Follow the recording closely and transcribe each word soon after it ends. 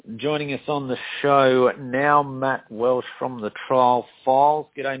Joining us on the show now, Matt Welsh from the Trial Files.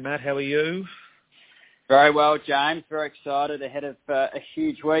 G'day, Matt. How are you? Very well, James. Very excited ahead of a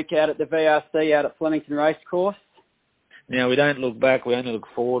huge week out at the VRC out at Flemington Racecourse. Now, we don't look back, we only look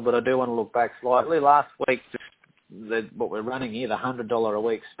forward, but I do want to look back slightly. Last week, what we're running here, the $100 a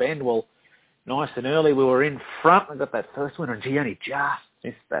week spend, well, nice and early, we were in front. We got that first winner, and only just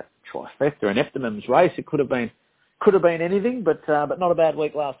missed that trifecta and Eptimum's race. It could have been anything, but not a bad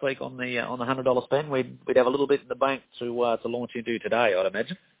week last week on the $100 spend. We'd have a little bit in the bank to launch into today, I'd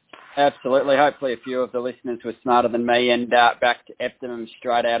imagine. Absolutely. Hopefully a few of the listeners were smarter than me and back to Eptimum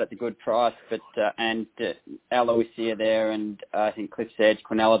straight out at the good price. But and Aloysia there, and I think Cliff's Edge,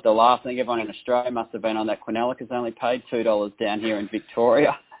 Quinella de La. I think everyone in Australia must have been on that Quinella because they only paid $2 down here in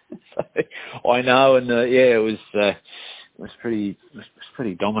Victoria. So, I know, and it was pretty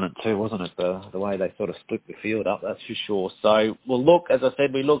dominant too, wasn't it? The way they sort of split the field up, that's for sure. So, well, look, as I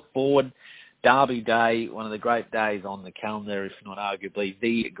said, we look forward. Derby Day, one of the great days on the calendar, if not arguably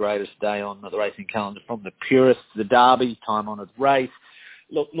the greatest day on the racing calendar from the purists. The Derby, time-honoured race,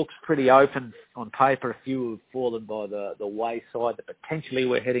 looks pretty open on paper. A few have fallen by the wayside that potentially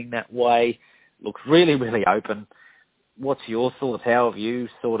we're heading that way. Looks really, really open. What's your thoughts? How have you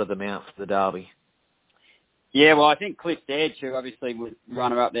sorted them out for the Derby? Yeah, well, I think Cliff's Edge, who obviously was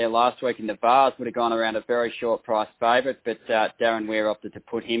runner up there last week in the Vars, would have gone around a very short price favourite, but Darren Weir opted to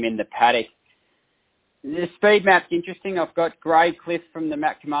put him in the paddock. The speed map's interesting. I've got Grey Cliff from the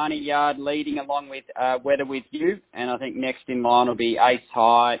Matt Kamani yard leading along with Weather With You, and I think next in line will be Ace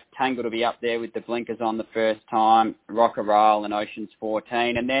High. Tangled will be up there with the blinkers on the first time, Rocker Rail and Oceans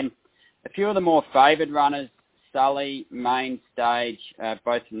 14. And then a few of the more favoured runners, Sully, Main Stage,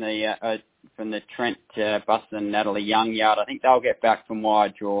 both from the Trent Buston and Natalie Young yard. I think they'll get back from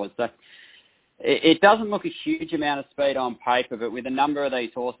wide draws. So it doesn't look a huge amount of speed on paper, but with a number of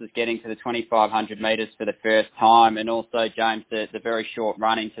these horses getting to the 2,500 metres for the first time, and also, James, the very short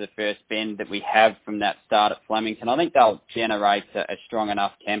run into the first bend that we have from that start at Flemington, I think they'll generate a strong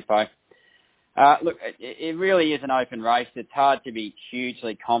enough tempo. Look, it really is an open race. It's hard to be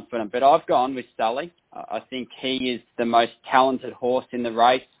hugely confident, but I've gone with Sully. I think he is the most talented horse in the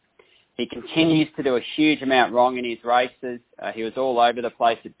race. He continues to do a huge amount wrong in his races. He was all over the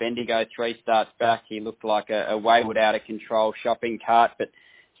place at Bendigo 3 starts back. He looked like a wayward, out-of-control shopping cart, but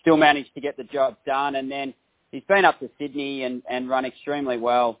still managed to get the job done. And then he's been up to Sydney and run extremely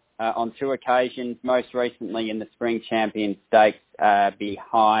well on 2 occasions, most recently in the Spring Champion Stakes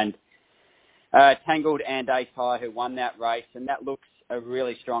behind Tangled and Ace High, who won that race, and that looks a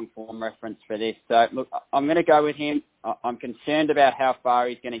really strong form reference for this. So, look, I'm going to go with him. I'm concerned about how far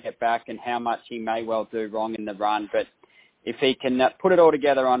he's going to get back and how much he may well do wrong in the run, but if he can put it all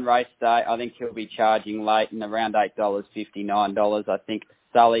together on race day, I think he'll be charging late and around $8, $59. I think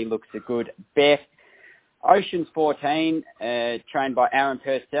Sully looks a good bet. Oceans 14, trained by Aaron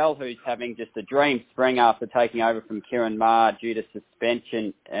Purcell, who's having just a dream spring after taking over from Kieran Maher due to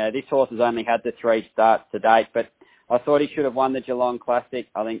suspension. This horse has only had the 3 starts to date, but I thought he should have won the Geelong Classic.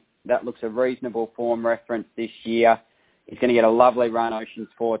 I think that looks a reasonable form reference this year. He's going to get a lovely run, Oceans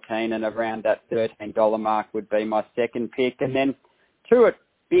 14, and around that $13 mark would be my second pick. And then 2 at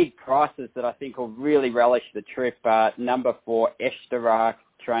big prices that I think will really relish the trip. Number 4, Eshtarak,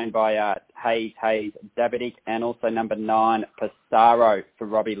 trained by Hayes Dabidic, and also number 9, Passaro for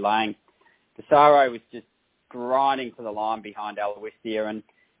Robbie Lang. Passaro was just grinding to the line behind Aloysia, and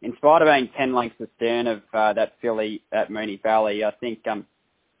in spite of being 10 lengths astern of that filly at Moonee Valley, I think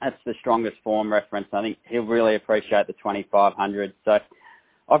that's the strongest form reference. I think he'll really appreciate the 2,500. So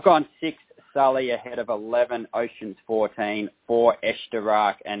I've gone 6 Sully ahead of 11 Oceans 14, 4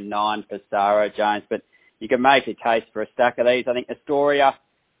 Eshtarak, and 9 Passaro, James. But you can make a case for a stack of these. I think Astoria,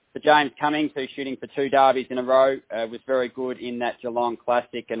 for James Cummings, who's shooting for 2 derbies in a row, was very good in that Geelong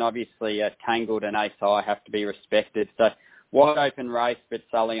Classic, and obviously Tangled and Ace High have to be respected. So wide open race, but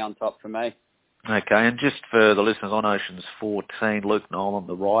Sully on top for me. Okay, and just for the listeners on Oceans 14, Luke Nolan,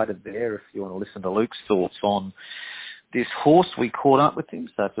 the rider there, if you want to listen to Luke's thoughts on this horse, we caught up with him.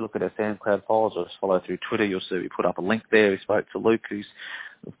 So if you look at our SoundCloud files or just follow through Twitter, you'll see we put up a link there. We spoke to Luke, who's,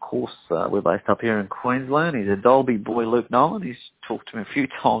 of course, we're based up here in Queensland. He's a Dolby boy, Luke Nolan. He's talked to him a few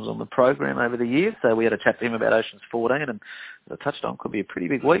times on the program over the years. So we had a chat to him about Oceans 14, and the touchdown could be a pretty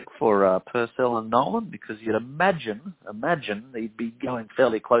big week for Purcell and Nolan, because you'd imagine he'd be going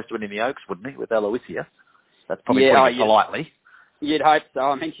fairly close to winning the Oaks, wouldn't he, with Aloysia? That's probably putting it politely. You'd hope so.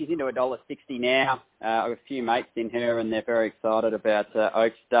 I mean, she's into $1.60 now. I have a few mates in her, and they're very excited about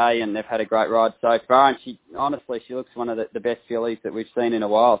Oaks Day, and they've had a great ride so far. And she looks one of the best fillies that we've seen in a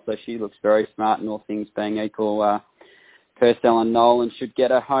while. So she looks very smart, and all things being equal, Purcell and Nolan should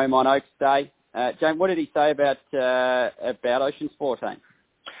get a home on Oaks Day. James, what did he say about Ocean's 14?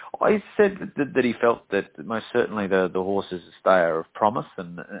 He said that he felt that most certainly the horse is a stayer of promise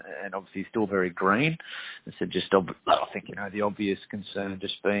and obviously still very green. He said I think, the obvious concern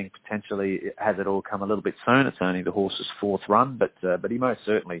just being potentially has it all come a little bit soon. It's only the horse's fourth run, but he most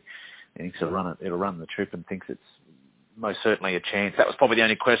certainly thinks it'll run the trip and thinks it's most certainly a chance. That was probably the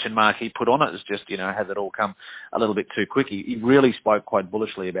only question mark he put on it, is just, has it all come a little bit too quick? He really spoke quite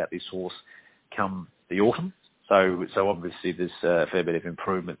bullishly about this horse come the autumn. So obviously there's a fair bit of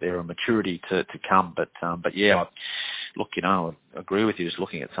improvement there and maturity to come. But yeah, look, I agree with you. Just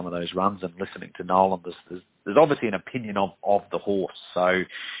looking at some of those runs and listening to Nolan, there's obviously an opinion of the horse. So,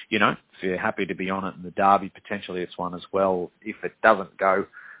 if you're happy to be on it in the Derby, potentially it's one as well. If it doesn't go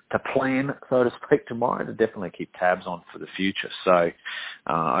to plan, so to speak, tomorrow, to definitely keep tabs on for the future. So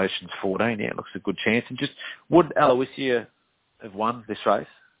Ocean's 14, yeah, looks a good chance. And just, would Aloysia have won this race?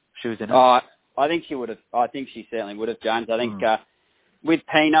 She was in it. I think she would have. I think she certainly would have, James. I think with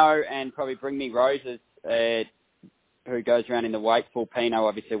Pinot and probably Bring Me Roses, who goes around in the Wakeful, Pinot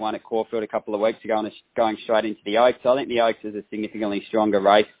obviously won at Caulfield a couple of weeks ago and is going straight into the Oaks. So I think the Oaks is a significantly stronger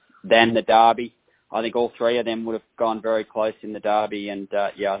race than the Derby. I think all three of them would have gone very close in the Derby, and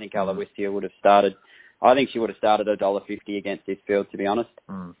I think Aloysia would have started. I think she would have started $1.50 against this field, to be honest.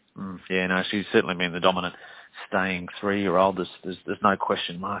 Yeah, no, she's certainly been the dominant staying 3-year-old. There's no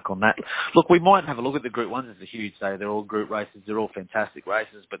question mark on that. Look, we might have a look at the Group 1s. It's a huge day. They're all group races. They're all fantastic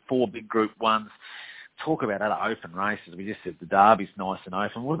races, but 4 big Group 1s. Talk about other open races. We just said the Derby's nice and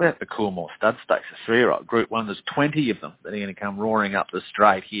open. What about the Coolmore Stud Stakes, the 3-year-old Group 1? There's 20 of them that are going to come roaring up the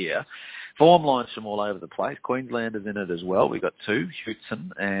straight here. Form lines from all over the place. Queenslanders in it as well. We've got 2,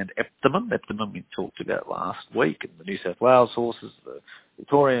 Hutson and Eptimum. Eptimum we talked about last week, and the New South Wales horses, the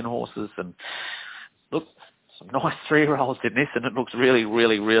Victorian horses, and look, some nice 3-year-olds in this, and it looks really,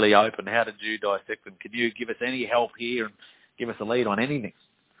 really, really open. How did you dissect them? Can you give us any help here and give us a lead on anything?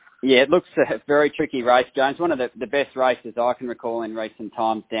 Yeah, it looks a very tricky race, James. One of the best races I can recall in recent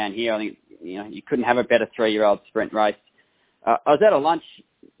times down here. I think, you couldn't have a better 3-year-old sprint race. I was at a lunch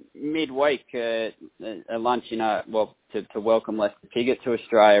midweek, a lunch to welcome Lester Piggott to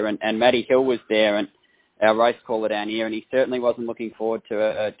Australia, and Matty Hill was there, and our race caller down here, and he certainly wasn't looking forward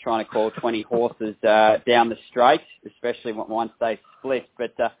to trying to call 20 horses down the straight, especially once they split.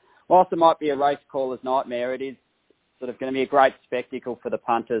 But whilst it might be a race caller's nightmare, it is sort of going to be a great spectacle for the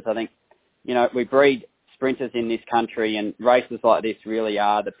punters. I think, we breed sprinters in this country, and races like this really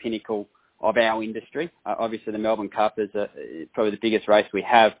are the pinnacle of our industry. Obviously, the Melbourne Cup is probably the biggest race we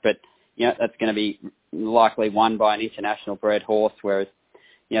have, but that's going to be likely won by an international bred horse, whereas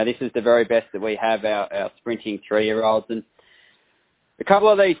this is the very best that we have, our sprinting 3-year-olds. And a couple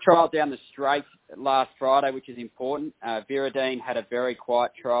of these trialled down the straight last Friday, which is important. Viridine had a very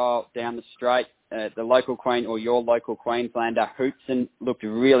quiet trial down the straight. The local your local Queenslander, Hoopson, looked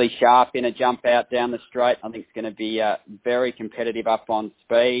really sharp in a jump out down the straight. I think it's going to be very competitive up on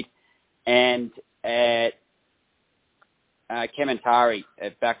speed. And Kementari,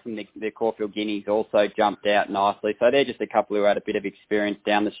 back from the Caulfield Guineas, also jumped out nicely. So they're just a couple who had a bit of experience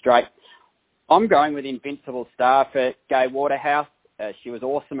down the straight. I'm going with Invincible Star for Gay Waterhouse. She was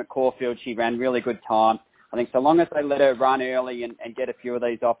awesome at Caulfield. She ran really good time. I think so long as they let her run early and get a few of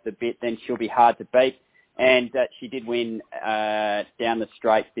these off the bit, then she'll be hard to beat. And she did win down the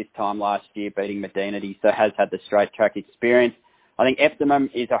straight this time last year, beating Medinity, so has had the straight track experience. I think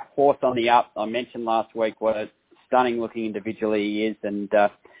Eptimum is a horse on the up. I mentioned last week what a stunning-looking individual he is, and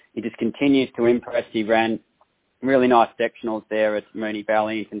he just continues to impress. He ran really nice sectionals there at Moonee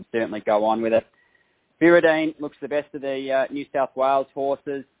Valley and can certainly go on with it. Viridine looks the best of the New South Wales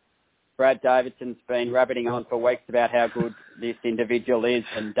horses. Brad Davidson's been rabbiting on for weeks about how good this individual is,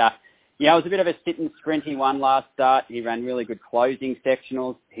 and it was a bit of a sit and sprint. He won last start. He ran really good closing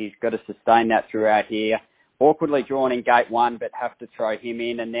sectionals. He's got to sustain that throughout here. Awkwardly drawn in gate 1, but have to throw him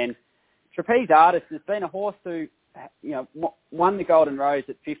in. And then Trapeze Artist has been a horse who, won the Golden Rose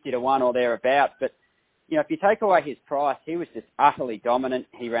at 50-1 or thereabouts. But, if you take away his price, he was just utterly dominant.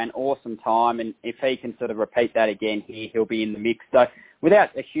 He ran awesome time. And if he can sort of repeat that again here, he'll be in the mix. So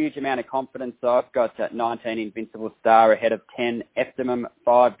without a huge amount of confidence, I've got 19 Invincible Star ahead of 10 Eptimum,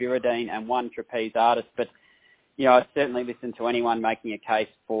 5 Viridine and 1 Trapeze Artist. But I'd certainly listen to anyone making a case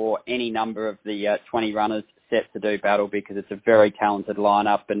for any number of the 20 runners set to do battle, because it's a very talented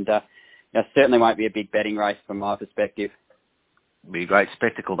lineup, and certainly won't be a big betting race from my perspective. It'll be a great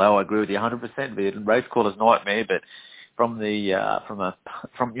spectacle, though. I agree with you 100%. Be a race caller's nightmare, but from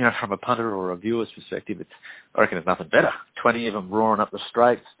a punter or a viewer's perspective, I reckon it's nothing better. 20 of them roaring up the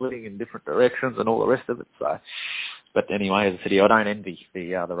straight, splitting in different directions, and all the rest of it. So But anyway, as I said, I don't envy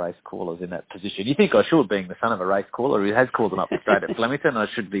the race callers in that position. You think I should, being the son of a race caller who has called them up the straight at Flemington. I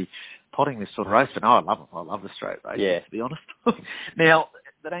should be potting this sort of race, but no, I love them. I love the straight race, to be honest. Now,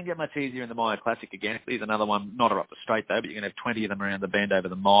 they don't get much easier in the Maya Classic again. Here's another one, not up the straight though, but you're going to have 20 of them around the bend over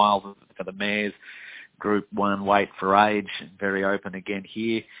the miles for the mares. Group 1 weight for age, very open again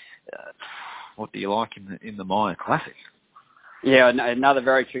here. What do you like in the Maya Classic? Yeah, another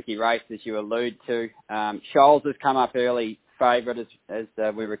very tricky race, as you allude to. Shoals has come up early favourite as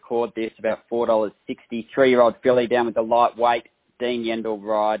we record this, about $4.60. 3-year-old filly down with the lightweight. Dean Yendall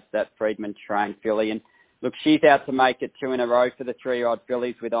rides that Friedman trained filly. And look, she's out to make it 2 in a row for the 3-year-old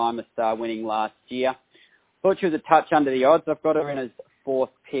fillies, with I'm a Star winning last year. Thought she was a touch under the odds. I've got her in as 4th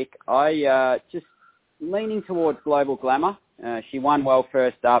pick. I just leaning towards Global Glamour. She won well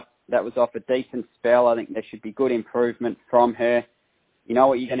first up. That was off a decent spell. I think there should be good improvement from her. You know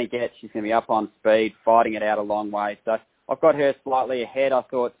what you're going to get. She's going to be up on speed, fighting it out a long way. So I've got her slightly ahead. I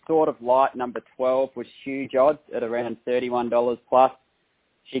thought Sort of Light, number 12, was huge odds at around $31 plus.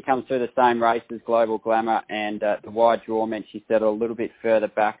 She comes through the same race as Global Glamour, and the wide draw meant she settled a little bit further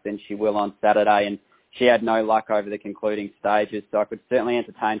back than she will on Saturday, and she had no luck over the concluding stages. So I could certainly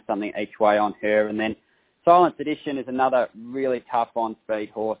entertain something each way on her. And then Silence Edition is another really tough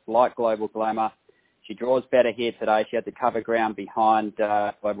on-speed horse, like Global Glamour. She draws better here today. She had to cover ground behind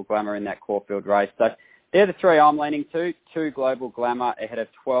Global Glamour in that Caulfield race. So they're the 3 I'm leaning to. 2 Global Glamour ahead of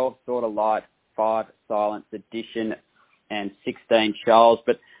 12 Sort of Light, 5 Silence Edition, and 16 Shoals.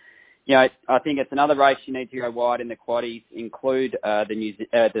 But, you know, I think it's another race you need to go wide in the quaddies. Include the New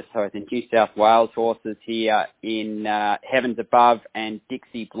South Wales horses here in Heavens Above and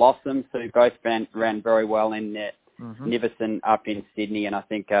Dixie Blossom, who both ran very well in Nivison up in Sydney, and I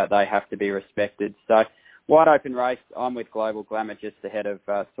think they have to be respected. So, wide open race. I'm with Global Glamour just ahead of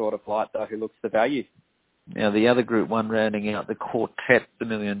Sort of Light, though, who looks the value. Now, the other Group 1 rounding out the quartet, the $1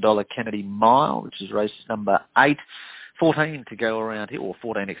 million Kennedy Mile, which is race number 8. 14 to go around here, or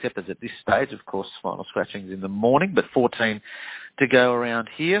 14 acceptors at this stage. Of course, final scratchings in the morning, but 14 to go around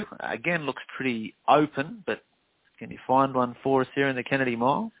here. Again, looks pretty open, but can you find one for us here in the Kennedy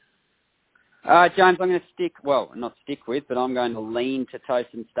Mile? James, I'm going to not stick with, but I'm going to lean to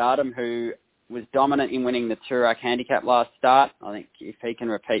Tosin Stardom, who was dominant in winning the Toorak Handicap last start. I think if he can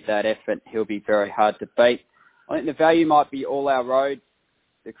repeat that effort, he'll be very hard to beat. I think the value might be All Our Roads,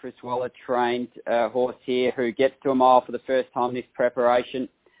 the Chris Waller trained horse here, who gets to a mile for the first time this preparation.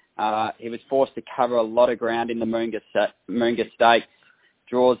 He was forced to cover a lot of ground in the Moonga Stakes.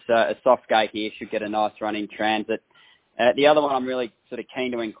 Draws a soft gate here, should get a nice run in transit. The other one I'm really sort of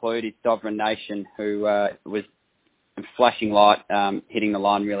keen to include is Sovereign Nation, who was flashing light, hitting the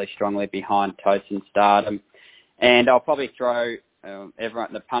line really strongly behind Tosin Stardom. And I'll probably throw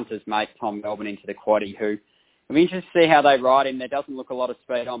the punter's mate, Tom Melbourne, into the quaddie, who I'm interested to see how they ride him. There doesn't look a lot of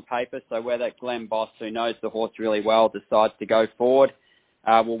speed on paper, so whether Glenn Boss, who knows the horse really well, decides to go forward,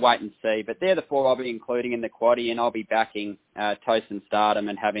 we'll wait and see. But they're the 4 I'll be including in the quaddie, and I'll be backing Tosin Stardom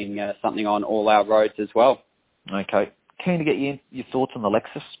and having something on All Our Roads as well. Okay. Keen to get your thoughts on the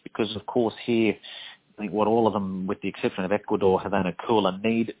Lexus, because, of course, here, I think what all of them, with the exception of Ecuador, Havana Cooler,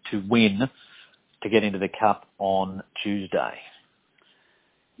 need to win to get into the Cup on Tuesday.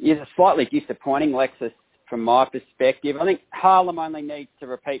 Yeah, slightly disappointing Lexus from my perspective. I think Harlem only needs to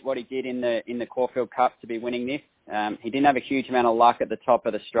repeat what he did in the Caulfield Cup to be winning this. He didn't have a huge amount of luck at the top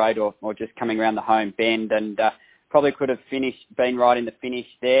of the straight or just coming around the home bend, and probably could have been right in the finish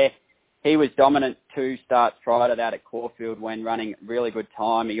there. He was dominant 2 starts prior to that at Caulfield when running really good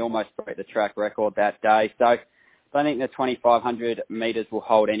time. He almost broke the track record that day. So I don't think the 2,500 metres will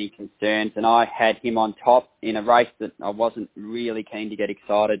hold any concerns, and I had him on top in a race that I wasn't really keen to get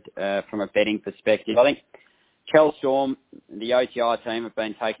excited from a betting perspective. I think Kel Storm, the OTI team, have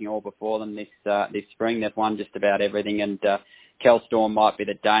been taking all before them this spring. They've won just about everything, and Kel Storm might be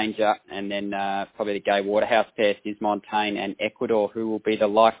the danger, and then probably the Gay Waterhouse pair, Montaigne and Ecuador, who will be the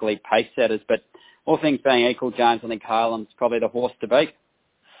likely pace setters. But all things being equal, James, I think Harlem's probably the horse to beat.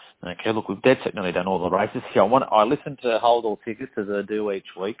 Okay, look, we've dead set nearly done all the races here. I listen to Hold All Tickets, as I do each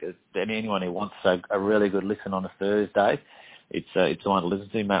week. Anyone who wants a really good listen on a Thursday, it's the one to listen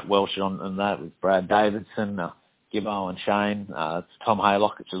to. Matt Welsh on that with Brad Davidson, Gibbo and Shane. It's Tom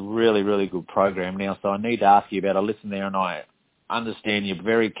Haylock. It's a really, really good program now. So I need to ask you about a listen there, and I understand you're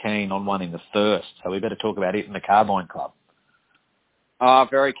very keen on one in the first. So we better talk about it in the Carbine Club.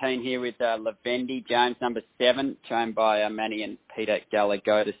 Very keen here with Lavendi, James, number 7, trained by Manny and Peter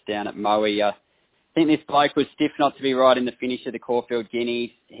Gallagher down at Moe. I think this bloke was stiff not to be right in the finish of the Caulfield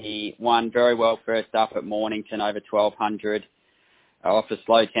Guineas. He won very well first up at Mornington over 1,200 off a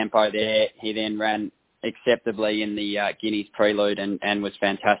slow tempo there. He then ran acceptably in the Guineas prelude and was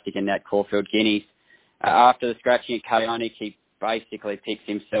fantastic in that Caulfield Guineas. After the scratching at Kayonik, he basically picks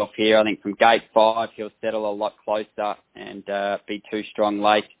himself here. I think from gate 5, he'll settle a lot closer and be too strong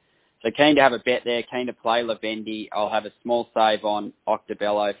late. So keen to have a bet there, keen to play Lavendi. I'll have a small save on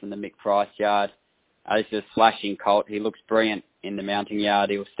Octobello from the Mick Price yard. This is a slashing colt. He looks brilliant in the mounting yard.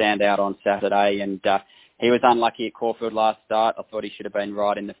 He'll stand out on Saturday, and he was unlucky at Caulfield last start. I thought he should have been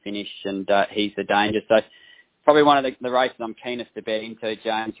right in the finish, and he's the danger. So probably one of the races I'm keenest to bet into,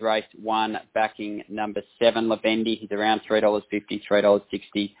 James, race 1, backing number 7, Lavendi. He's around $3.50,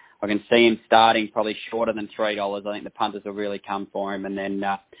 $3.60. I can see him starting probably shorter than $3. I think the punters will really come for him, and then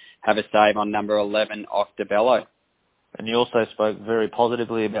have a save on number 11, Octobello. And you also spoke very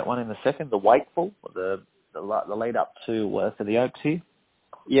positively about one in the second, the Wakeful, the lead up to the Oaks here.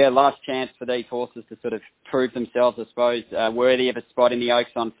 Yeah, last chance for these horses to sort of prove themselves, I suppose, worthy of a spot in the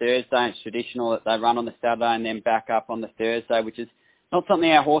Oaks on Thursday. It's traditional that they run on the Saturday and then back up on the Thursday, which is not something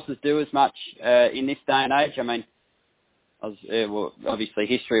our horses do as much in this day and age. I mean, obviously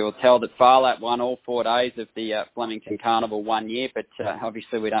history will tell that Farlap won all 4 days of the Flemington Carnival 1 year, but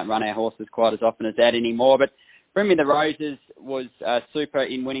obviously we don't run our horses quite as often as that anymore. But Bring Me the Roses was super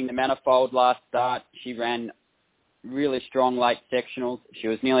in winning the Manifold last start. She ran really strong late sectionals. She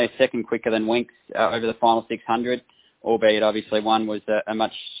was nearly a second quicker than Winks over the final 600, albeit obviously one was a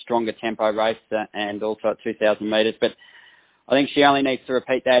much stronger tempo race and also at 2,000 metres. But I think she only needs to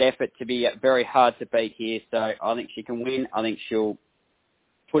repeat that effort to be very hard to beat here. So I think she can win. I think she'll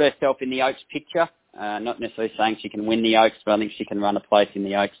put herself in the Oaks picture. Not necessarily saying she can win the Oaks, but I think she can run a place in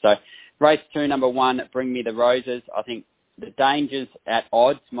the Oaks. So race 2, number 1, Bring Me the Roses. I think the dangers at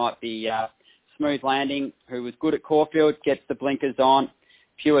odds might be Smooth Landing, who was good at Caulfield, gets the blinkers on.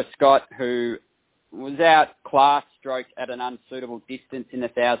 Pure Scott, who was outclassed, stroked at an unsuitable distance in the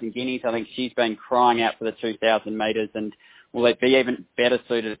 1,000 Guineas. I think she's been crying out for the 2,000 metres and will be even better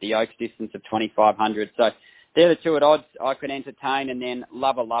suited at the Oaks distance of 2,500. So they're the two at odds I could entertain. And then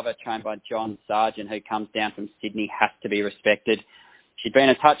Lover Lover, trained by John Sargent, who comes down from Sydney, has to be respected. She'd been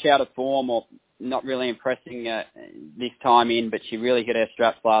a touch out of form or not really impressing this time in, but she really hit her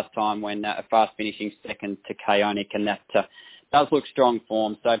straps last time when a fast finishing second to Kayonik, and that does look strong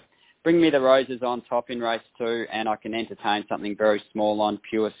form. So Bring Me the Roses on top in race 2, and I can entertain something very small on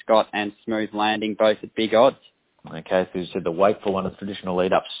Pure Scott and Smooth Landing, both at big odds. Okay, so you said the Wakeful, one of the traditional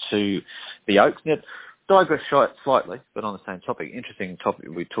lead-ups to the Oaks. Now, digress slightly, but on the same topic. Interesting topic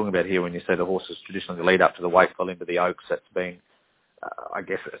we're talking about here when you say the horses traditionally lead up to the Wakeful into the Oaks. That's been, I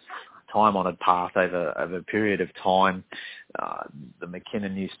guess, a time-honoured path over a period of time. The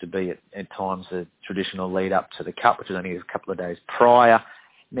McKinnon used to be at times a traditional lead-up to the Cup, which was only a couple of days prior.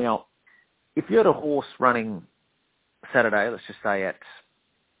 Now, if you had a horse running Saturday, let's just say at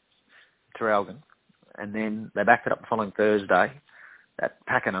Traralgon, and then they backed it up the following Thursday at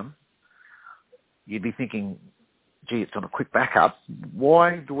Pakenham, you'd be thinking, gee, it's on a quick backup.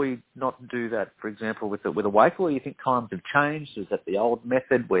 Why do we not do that, for example, with a Wakeful? Or you think times have changed? Is that the old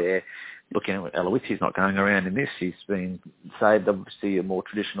method where, looking at Aloysius not going around in this, he's been saved, obviously, a more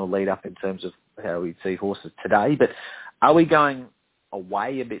traditional lead-up in terms of how we see horses today. But are we going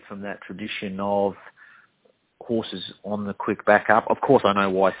away a bit from that tradition of horses on the quick backup? Of course, I know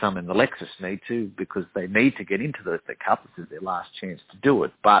why some in the Lexus need to, because they need to get into the Cup. This is their last chance to do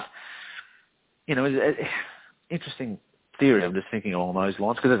it. But, you know, interesting theory. I'm just thinking along those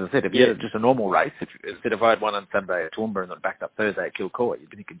lines. Because as I said, if you had just a normal race, instead of I had one on Sunday at Toowoomba and then backed up Thursday at Kilcoy, you'd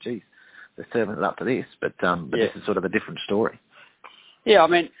be thinking, geez, they're serving it up to this. But this is sort of a different story. Yeah, I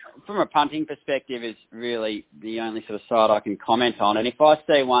mean, from a punting perspective, is really the only sort of side I can comment on. And if I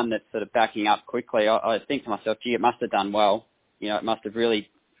see one that's sort of backing up quickly, I think to myself, gee, it must have done well. You know, it must have really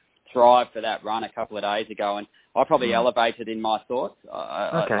thrived for that run a couple of days ago. And I probably elevated in my thoughts.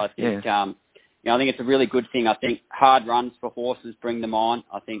 I think, I think it's a really good thing. I think hard runs for horses bring them on.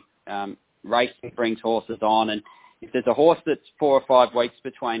 I think racing brings horses on. And if there's a horse that's 4 or 5 weeks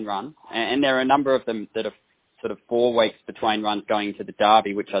between runs, and there are a number of them that are sort of 4 weeks between runs going into the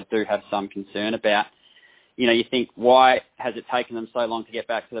Derby, which I do have some concern about. You know, you think, why has it taken them so long to get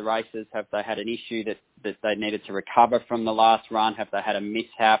back to the races? Have they had an issue that they needed to recover from the last run? Have they had a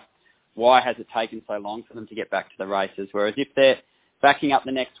mishap? Why has it taken so long for them to get back to the races? Whereas if they're backing up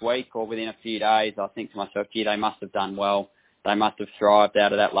the next week or within a few days, I think to myself, gee, they must have done well. They must have thrived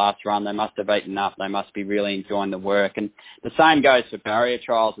out of that last run. They must have eaten up. They must be really enjoying the work. And the same goes for barrier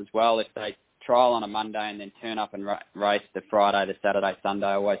trials as well. If they trial on a Monday and then turn up and race the Friday, the Saturday, Sunday,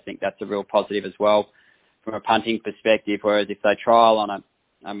 I always think that's a real positive as well from a punting perspective. Whereas if they trial on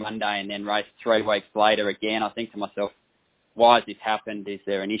a Monday and then race 3 weeks later again, I think to myself, why has this happened? Is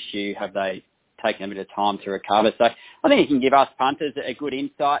there an issue? Have they taken a bit of time to recover. So I think it can give us punters a good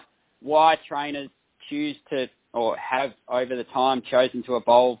insight why trainers choose to, or have over the time chosen to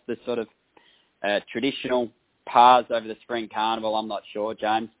evolve the sort of traditional paths over the spring carnival. I'm not sure,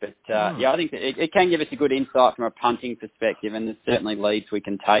 James, but I think that it can give us a good insight from a punting perspective, and there's certainly leads we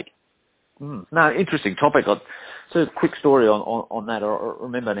can take. No, interesting topic. So a quick story on that. I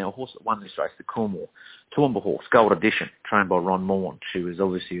remember now a horse that won this race, the Toowoomba horse, Gold Edition, trained by Ron Morn. She was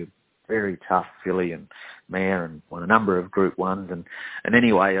obviously a very tough filly and mare and won a number of Group 1s. And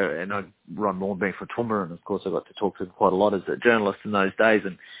anyway, I know Ron Morn being from Toowoomba, and of course I got to talk to him quite a lot as a journalist in those days.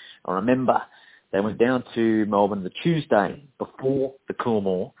 And I remember they went down to Melbourne the Tuesday before the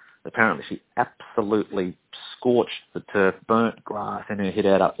Coolmore. Apparently she absolutely scorched the turf, burnt grass, and her head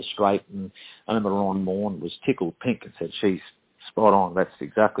out up the straight. And I remember Ron Morn was tickled pink and said, she's spot on. That's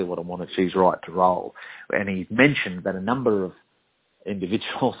exactly what I wanted. She's right to roll. And he mentioned that a number of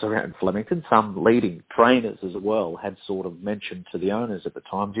individuals around Flemington, some leading trainers as well, had sort of mentioned to the owners at the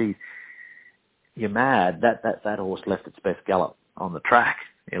time, gee, you're mad. That horse left its best gallop on the track.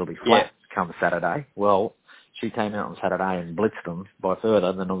 It'll be flat come Saturday. Well, she came out on Saturday and blitzed them by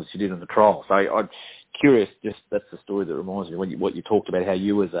further than obviously did in the trial. So I'm curious, just that's the story that reminds me what you talked about, how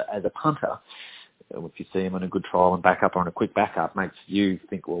you as a punter, if you see him on a good trial and backup or on a quick backup, makes you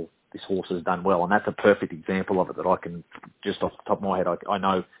think, well, this horse has done well. And that's a perfect example of it that I can, just off the top of my head, I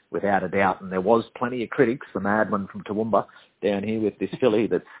know without a doubt. And there was plenty of critics, the madman from Toowoomba down here with this filly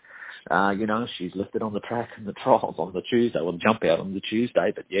that's, she's lifted on the track in the trials on the Tuesday, or the jump out on the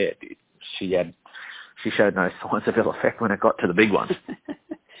Tuesday. But yeah, she showed no signs of ill effect when it got to the big one.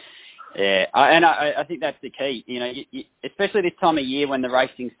 Yeah, and I think that's the key. You, especially this time of year when the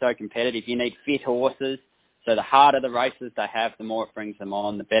racing's so competitive, you need fit horses. So the harder the races they have, the more it brings them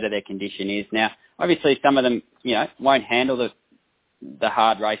on, the better their condition is. Now, obviously, some of them, won't handle the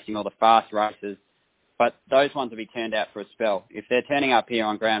hard racing or the fast races, but those ones will be turned out for a spell. If they're turning up here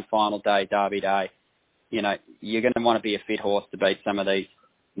on Grand Final Day, Derby Day, you're going to want to be a fit horse to beat some of these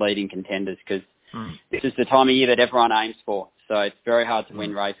leading contenders, because this is the time of year that everyone aims for. So it's very hard to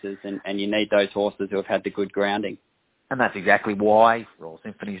win races, and you need those horses who have had the good grounding. And that's exactly why Royal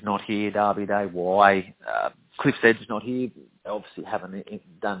Symphony's not here, Derby Day, why Cliff's Edge is not here. They obviously haven't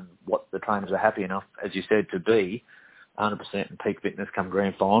done what the trainers are happy enough, as you said, to be 100% in peak fitness come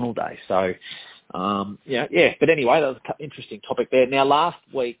Grand Final Day. So, But anyway, that was an interesting topic there. Now, last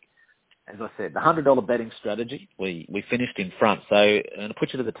week, as I said, the $100 betting strategy, we finished in front. So I'm going to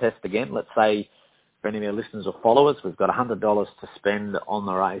put you to the test again. Let's say, for any of our listeners or followers, we've got $100 to spend on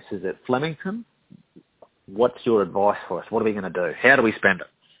the races at Flemington. What's your advice for us? What are we going to do? How do we spend it?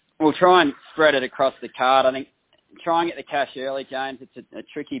 We'll try and spread it across the card. I think try and get the cash early, James. It's a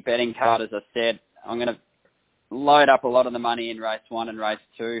tricky betting card, as I said. I'm going to load up a lot of the money in race 1 and race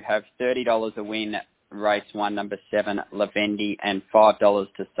 2, have $30 a win race 1, number 7, Lavendi, and $5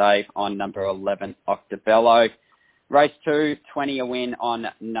 to save on number 11, Octobello. Race 2, 20 a win on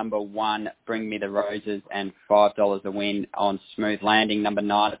number 1, Bring Me the Roses, and $5 a win on Smooth Landing, number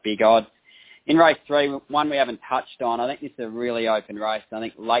 9 at Big Odds. In race 3, one we haven't touched on, I think this is a really open race. I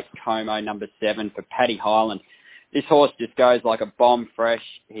think Lake Como, number 7, for Paddy Highland. This horse just goes like a bomb fresh.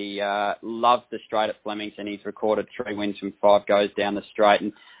 He loves the straight at Flemington. He's recorded 3 wins from 5 goes down the straight.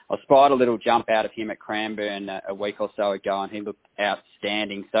 And I spied a little jump out of him at Cranbourne a week or so ago, and he looked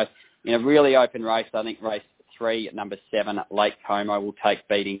outstanding. So in a really open race, I think race 3 at number 7 at Lake Como will take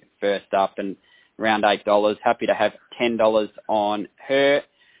beating first up, and around $8. Happy to have $10 on her.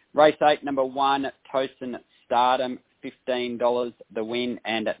 Race 8, number 1, Tosin Stardom, $15 the win,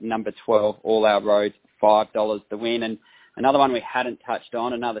 and at number 12, All Our Roads, $5 the win. And another one we hadn't touched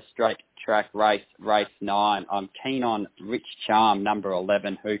on, another straight track race, race 9. I'm keen on Rich Charm, number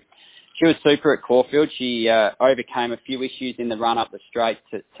 11, who she was super at Caulfield. She overcame a few issues in the run up the straight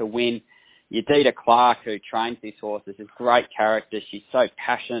to win. Yadida Clark, who trains this horse, is a great character. She's so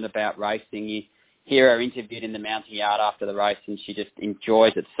passionate about racing. You hear her interviewed in the mounting yard after the race, and she just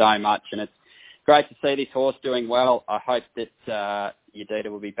enjoys it so much. And it's great to see this horse doing well. I hope that Yadida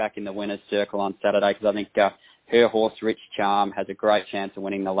will be back in the winner's circle on Saturday, because I think her horse, Rich Charm, has a great chance of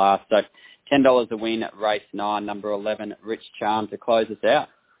winning the last. So $10 a win, race 9, number 11, Rich Charm, to close us out.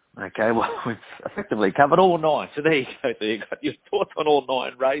 Okay, well, we've effectively covered all 9. So there you go. So you got your thoughts on all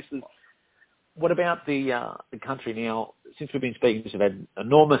 9 races. What about the country now? Since we've been speaking, we've had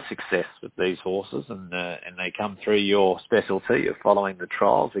enormous success with these horses, and they come through your specialty of following the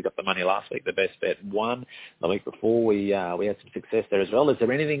trials. We got the money last week. The best bet won. The week before, we had some success there as well. Is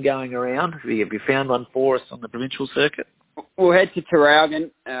there anything going around? Have you found one for us on the provincial circuit? We'll head to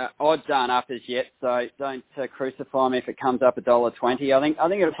Traralgon. Odds aren't up as yet, so don't crucify me if it comes up $1.20. I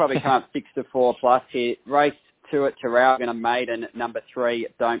think it'll probably come up 6-4 plus here. Race 2 at Traralgon, a maiden, number 3,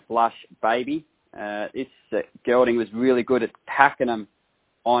 Don't Blush Baby. This gelding was really good at Pakenham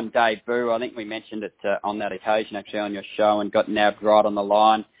on debut. I think we mentioned it on that occasion, actually, on your show, and got nabbed right on the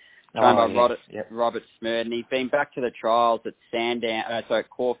line. Trained by Robert Smurden. He's been back to the trials at at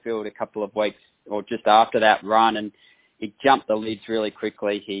Caulfield a couple of weeks, or just after that run, and he jumped the lids really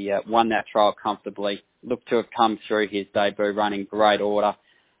quickly. He won that trial comfortably. Looked to have come through his debut running great order.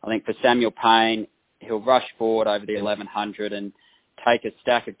 I think for Samuel Payne, he'll rush forward over the 1100 and take a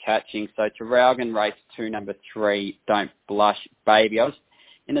stack of catching. So Traralgon race 2, number 3, Don't Blush Baby. I was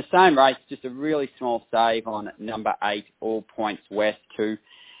in the same race, just a really small save on number 8, All Points West, who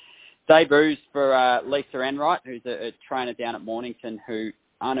debuts for Lisa Enright, who's a trainer down at Mornington, who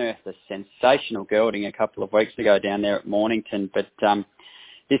unearthed a sensational gelding a couple of weeks ago down there at Mornington. But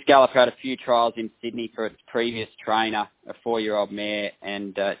this gallop had a few trials in Sydney for its previous trainer, a 4-year-old mare,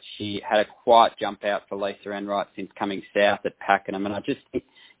 and she had a quiet jump out for Lisa Enright since coming south at Pakenham. And I just think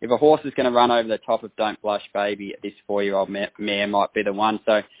if a horse is going to run over the top of Don't Blush Baby, this 4-year-old mare might be the one.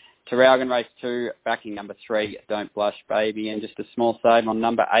 So Traralgon race 2, backing number 3, Don't Blush Baby, and just a small save on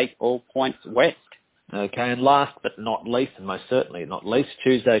number 8, All Points West. Okay, and last but not least, and most certainly not least,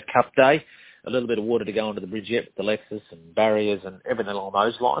 Tuesday Cup Day. A little bit of water to go under the bridge yet with the Lexus and barriers and everything along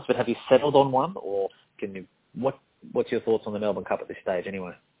those lines. But have you settled on one, or can you? What's your thoughts on the Melbourne Cup at this stage,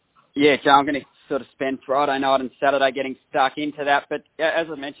 anyway? Yeah, Joe, I'm going to sort of spend Friday night and Saturday getting stuck into that. But as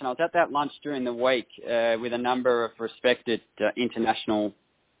I mentioned, I was at that lunch during the week with a number of respected international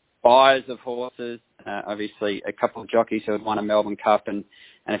buyers of horses. Obviously, a couple of jockeys who had won a Melbourne Cup, and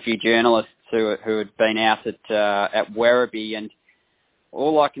a few journalists who had been out at Werribee. And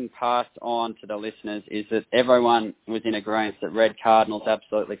all I can pass on to the listeners is that everyone was in agreement that Red Cardinal's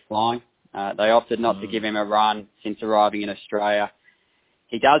absolutely flying. They opted not to give him a run since arriving in Australia.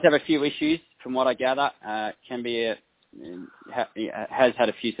 He does have a few issues, from what I gather. Has had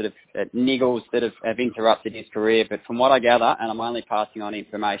a few sort of niggles that have interrupted his career. But from what I gather, and I'm only passing on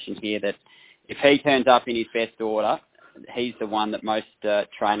information here, that if he turns up in his best order, he's the one that most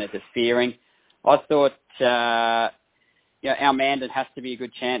trainers are fearing. I thought, our Mandan has to be a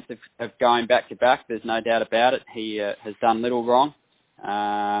good chance of going back-to-back. There's no doubt about it. He has done little wrong.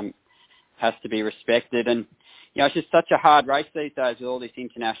 Has to be respected. And, it's just such a hard race these days with all this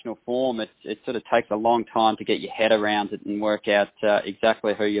international form. It sort of takes a long time to get your head around it and work out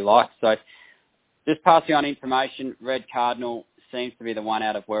exactly who you like. So just passing on information, Red Cardinal seems to be the one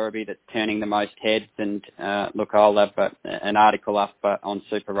out of Werribee that's turning the most heads. And look, I'll have an article up on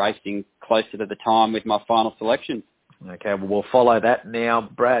Super Racing closer to the time with my final selection. Okay, well, we'll follow that now.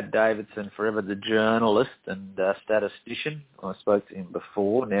 Brad Davidson, forever the journalist and statistician. I spoke to him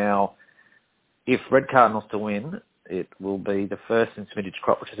before. Now, if Red Cardinal's to win, it will be the first since Vintage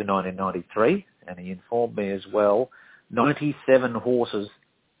Crop, which is in 1993. And he informed me as well, 97 horses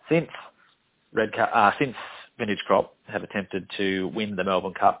since Vintage Crop have attempted to win the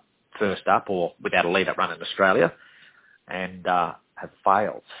Melbourne Cup first up or without a lead-up run in Australia, and have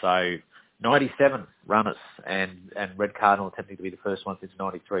failed. So 97 runners, and Red Cardinal attempting to be the first one since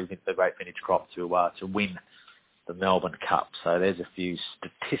 93 since the Great Vintage Crop to win the Melbourne Cup. So there's a few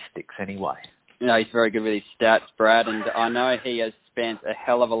statistics anyway. He's very good with his stats, Brad, and I know he has spent a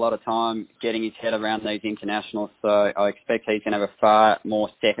hell of a lot of time getting his head around these internationals, so I expect he's going to have a far more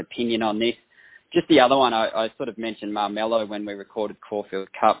set opinion on this. Just the other one, I sort of mentioned Marmello when we recorded Caulfield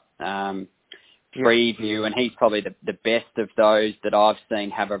Cup preview, and he's probably the best of those that I've seen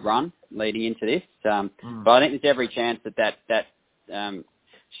have a run leading into this. But I think there's every chance that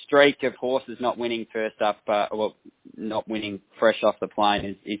streak of horses not winning first up, not winning fresh off the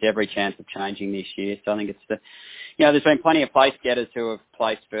plane is every chance of changing this year. So I think it's there's been plenty of place getters who have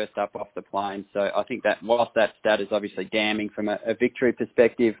placed first up off the plane. So I think that whilst that stat is obviously damning from a victory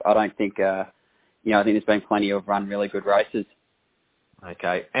perspective, I don't think, I think there's been plenty of run really good races.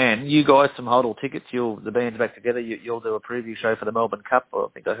 Okay, and you guys, some hodl tickets. The band's back together. You'll do a preview show for the Melbourne Cup. I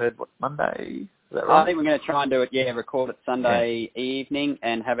think I heard Monday. Is that right? I think we're going to try and do it. Record it Sunday evening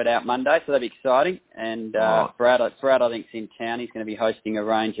and have it out Monday. So that'll be exciting. And Brad, I think's in town. He's going to be hosting a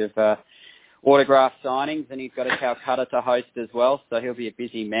range of autograph signings, and he's got a Calcutta to host as well. So he'll be a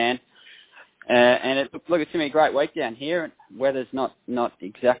busy man. And it's going to be a great week down here. Weather's not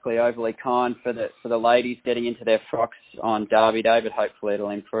exactly overly kind for the ladies getting into their frocks on Derby Day, but hopefully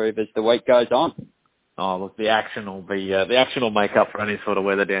it'll improve as the week goes on. Oh, look, the action will make up for any sort of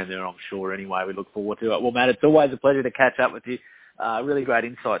weather down there, I'm sure. Anyway, we look forward to it. Well, Matt, it's always a pleasure to catch up with you. Really great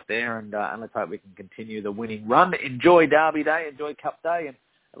insight there, and let's hope we can continue the winning run. Enjoy Derby Day, enjoy Cup Day, and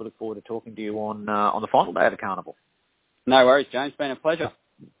we look forward to talking to you on the final day of the carnival. No worries, James. Been a pleasure.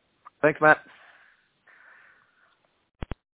 Thanks, Matt.